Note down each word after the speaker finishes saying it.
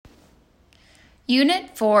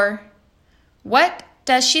Unit 4, What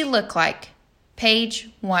does she look like? Page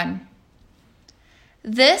 1.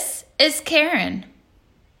 This is Karen.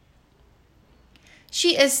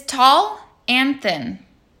 She is tall and thin.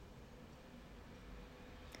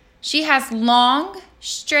 She has long,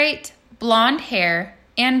 straight, blonde hair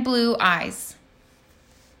and blue eyes.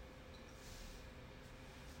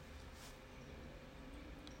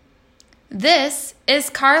 This is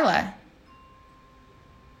Carla.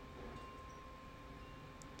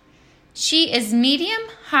 She is medium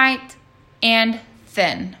height and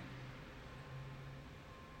thin.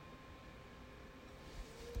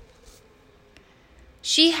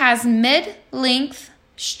 She has mid-length,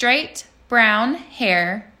 straight brown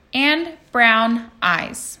hair and brown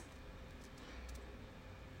eyes.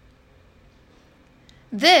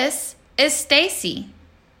 This is Stacy.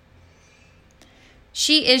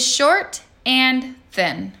 She is short and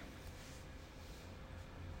thin.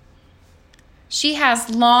 She has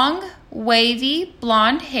long, wavy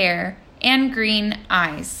blonde hair and green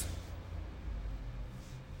eyes.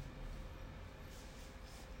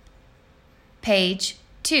 Page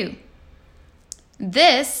 2.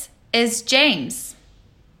 This is James.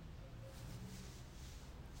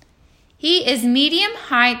 He is medium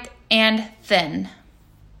height and thin.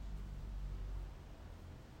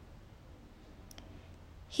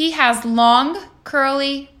 He has long,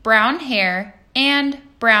 curly brown hair and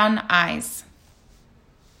brown eyes.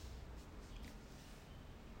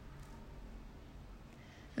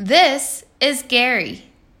 This is Gary.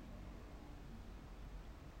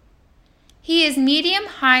 He is medium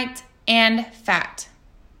height and fat.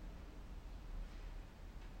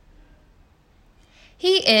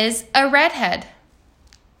 He is a redhead.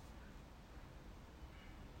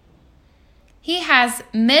 He has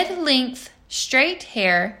mid-length, straight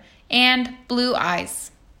hair and blue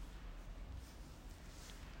eyes.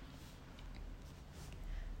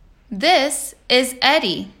 This is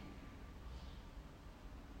Eddie.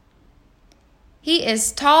 He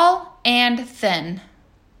is tall and thin.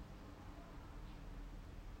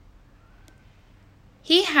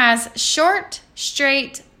 He has short,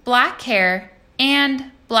 straight, black hair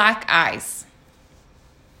and black eyes.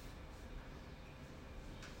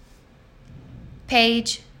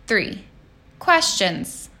 Page 3.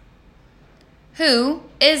 Questions. Who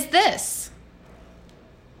is this?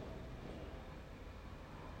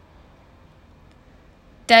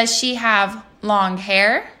 Does she have long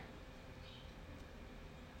hair?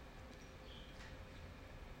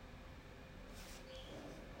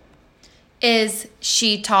 Is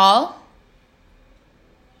she tall?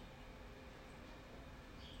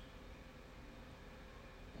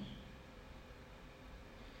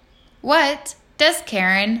 What does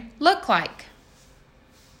Karen look like?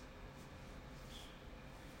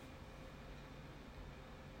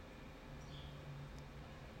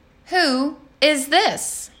 Who is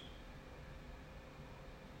this?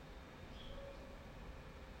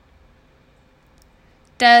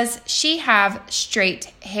 Does she have straight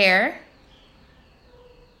hair?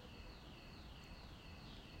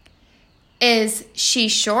 Is she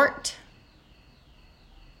short?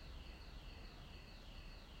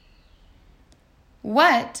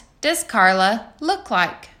 What does Carla look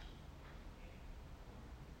like?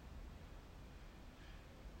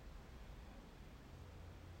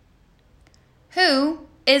 Who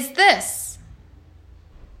is this?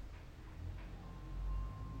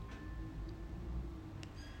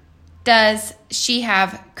 Does she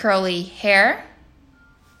have curly hair?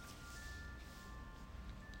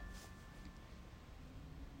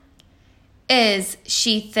 Is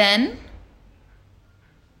she thin?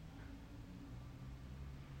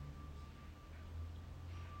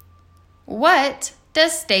 What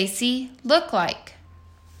does Stacy look like?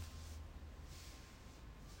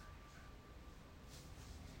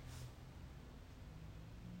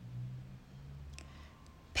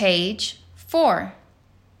 Page 4.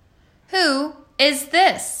 Who is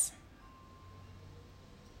this?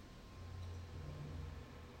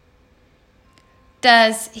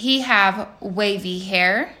 Does he have wavy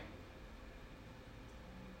hair?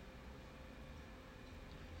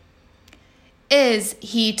 Is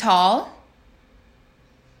he tall?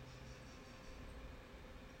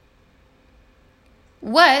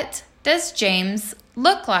 What does James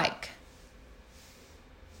look like?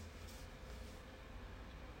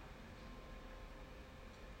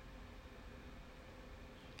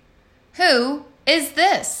 Who is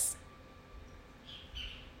this?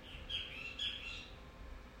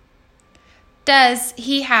 Does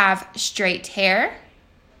he have straight hair?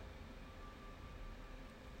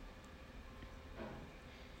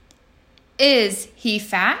 Is he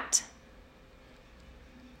fat?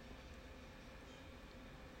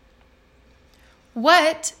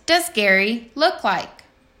 What does Gary look like?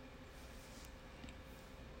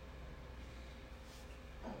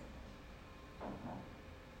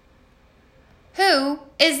 Who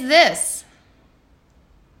is this?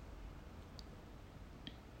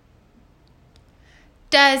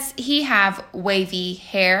 Does he have wavy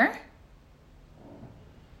hair?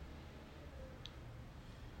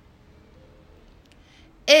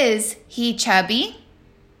 Is he chubby?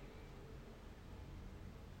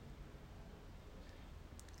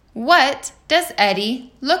 What does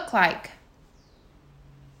Eddie look like?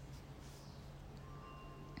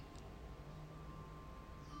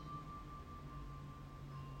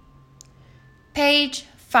 Page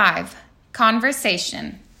 5,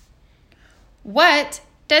 Conversation. What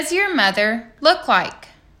does your mother look like?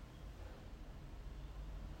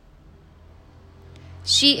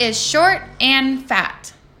 She is short and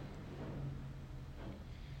fat.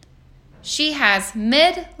 She has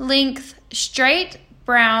mid-length, straight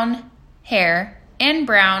brown hair and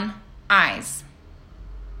brown eyes.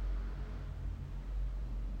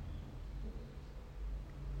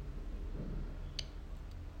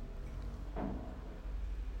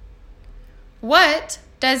 What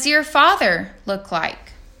does your father look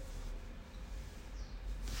like?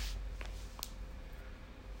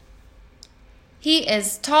 He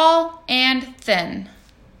is tall and thin.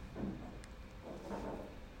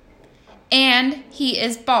 And he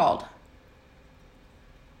is bald.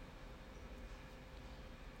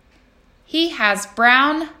 He has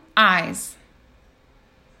brown eyes.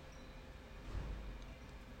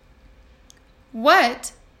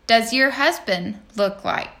 What does your husband look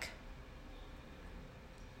like?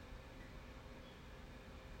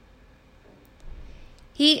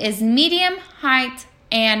 He is medium height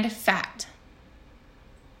and fat.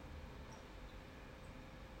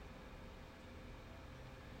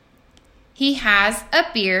 He has a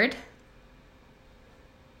beard,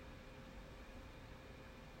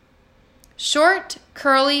 short,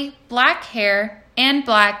 curly black hair, and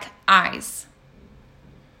black eyes.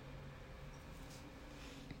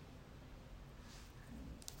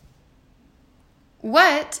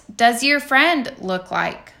 What does your friend look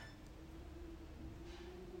like?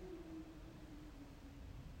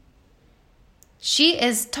 She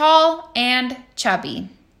is tall and chubby.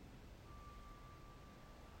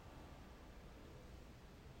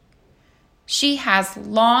 She has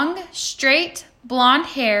long, straight, blonde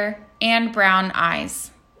hair and brown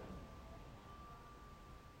eyes.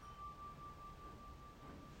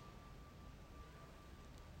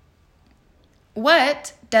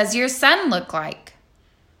 What does your son look like?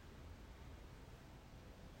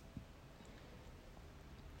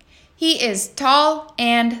 He is tall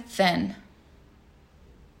and thin.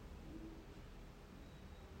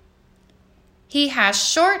 He has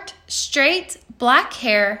short, straight, black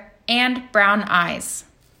hair and brown eyes.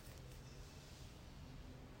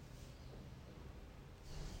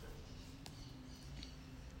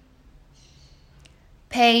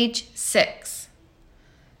 Page 6.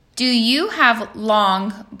 Do you have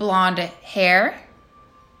long blonde hair?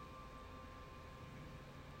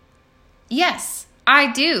 Yes, I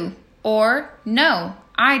do. Or no,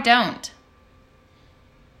 I don't.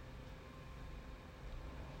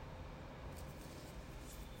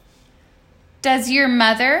 Does your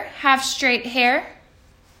mother have straight hair?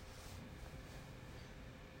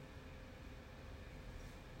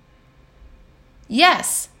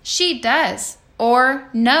 Yes, she does. Or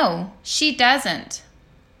no, she doesn't.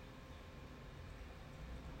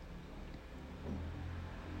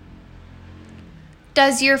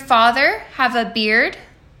 Does your father have a beard?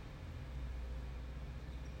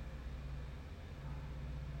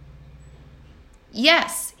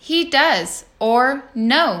 Yes, he does. Or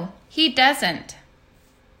no, he doesn't.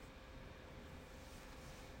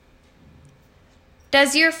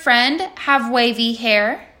 Does your friend have wavy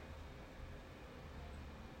hair?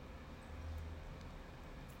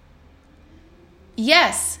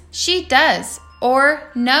 Yes, she does. Or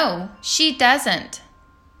no, she doesn't.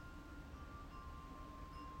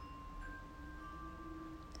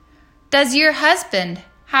 Does your husband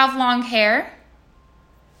have long hair?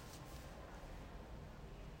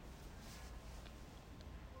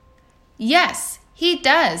 Yes, he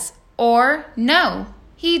does. Or no,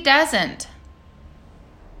 he doesn't.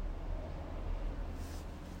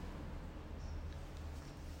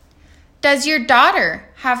 Does your daughter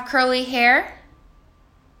have curly hair?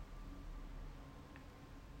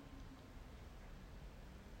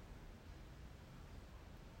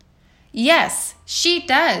 Yes, she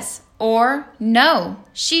does. Or no,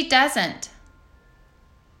 she doesn't.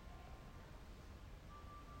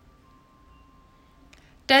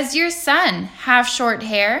 Does your son have short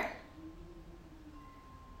hair?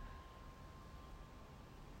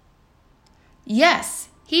 Yes,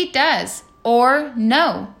 he does. Or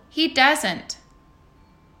no, he doesn't.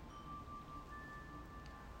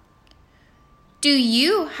 Do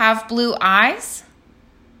you have blue eyes?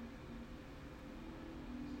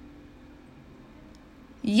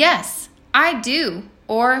 Yes, I do.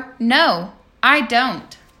 Or no, I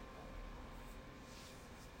don't.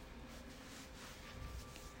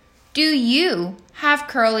 Do you have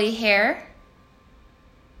curly hair?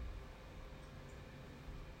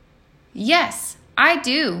 Yes, I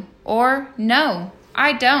do. Or no,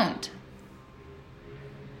 I don't.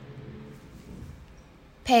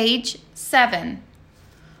 Page 7.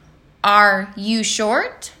 Are you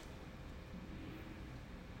short?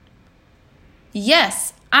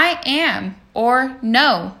 Yes, I am. Or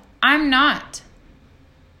no, I'm not.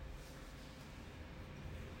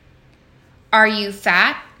 Are you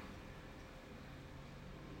fat?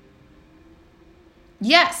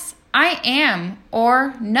 Yes, I am.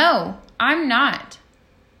 Or no, I'm not.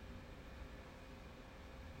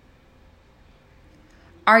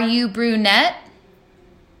 Are you brunette?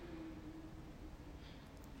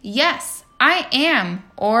 Yes, I am.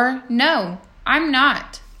 Or no, I'm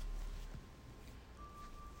not.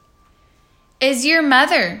 Is your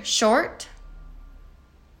mother short?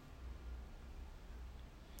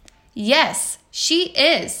 Yes, she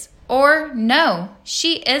is. Or no,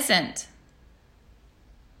 she isn't.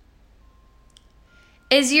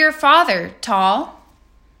 Is your father tall?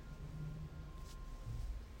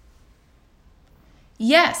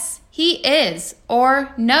 Yes, he is.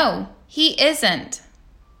 Or no, he isn't.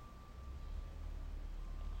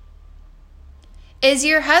 Is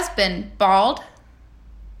your husband bald?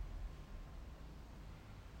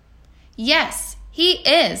 Yes, he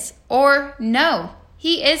is. Or no,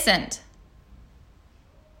 he isn't.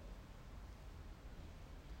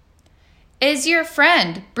 Is your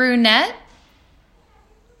friend brunette?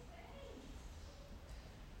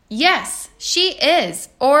 Yes, she is.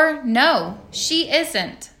 Or no, she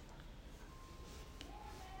isn't.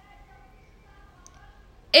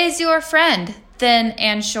 Is your friend thin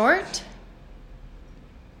and short?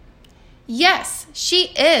 Yes, she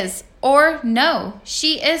is. Or no,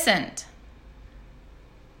 she isn't.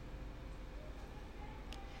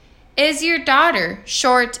 Is your daughter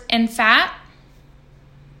short and fat?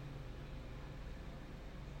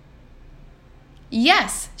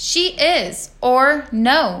 Yes, she is. Or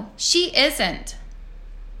no, she isn't.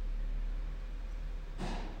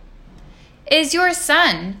 Is your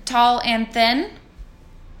son tall and thin?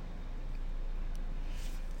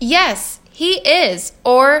 Yes, he is.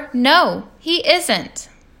 Or no, he isn't.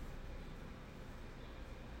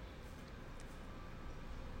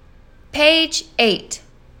 Page 8.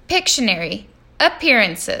 Pictionary.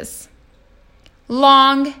 Appearances.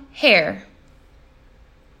 Long hair.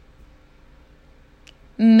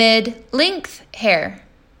 Mid-length hair.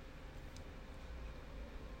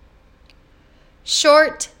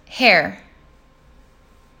 Short hair.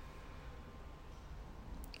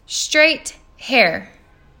 Straight hair.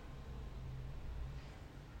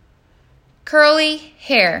 Curly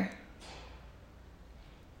hair.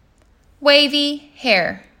 Wavy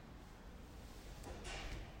hair.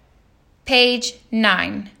 Page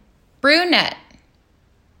 9. Brunette.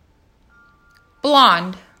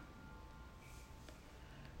 Blonde.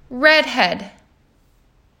 Redhead.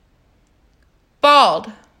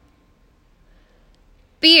 Bald.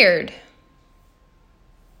 Beard.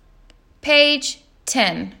 Page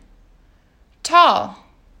 10. Tall.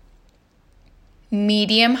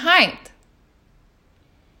 Medium height.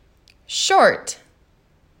 Short.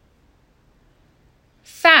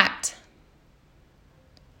 Fat.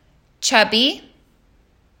 Chubby.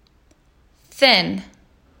 Thin.